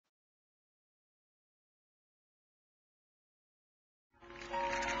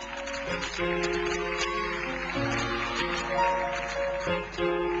I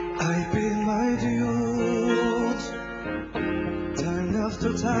paid my dues, time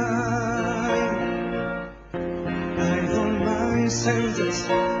after time. I don't mind sentence,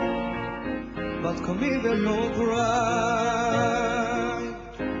 but committed no crime.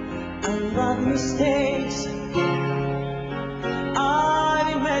 And bad mistakes,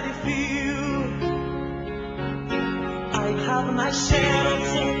 I made a few. I have my share of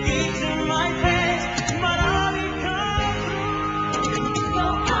kids in my face, but I become through.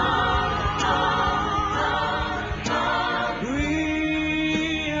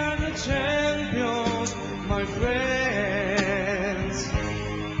 We are the champions, my friends,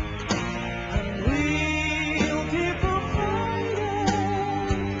 and we'll keep on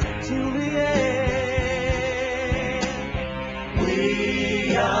fighting till the end. We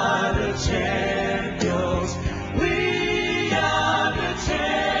are the champions. We are the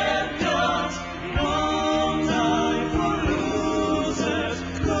champions. No time for losers,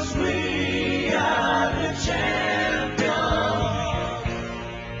 'cause we are the champions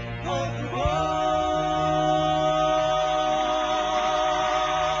of the world.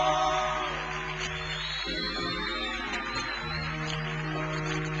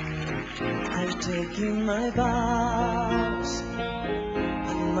 I'm taking my vows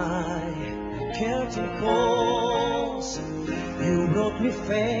and my curtain calls. You brought me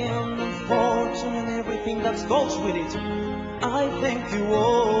fame and fortune and everything that goes with it. I thank you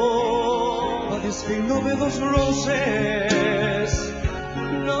all. But this thing no be those roses,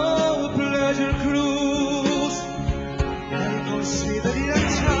 no pleasure cruise. I consider it a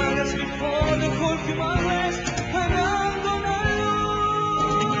challenge before the whole human race, and I'm gonna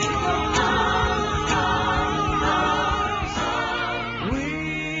lose. We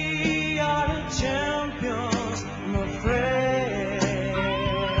are the champions, my friend,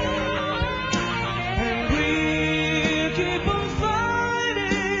 and we'll keep on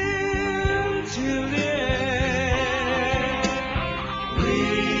fighting till the end. We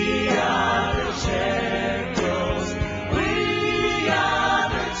are the champions. We are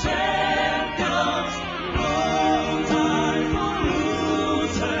the champions. No time for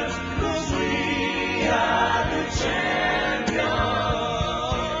losers, 'cause we are the champions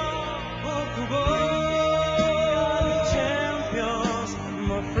of the world. Champions,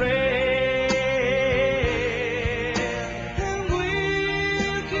 my friend, and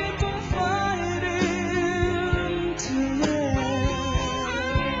we'll keep on fighting till the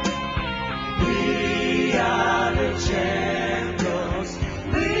end. We are the champions.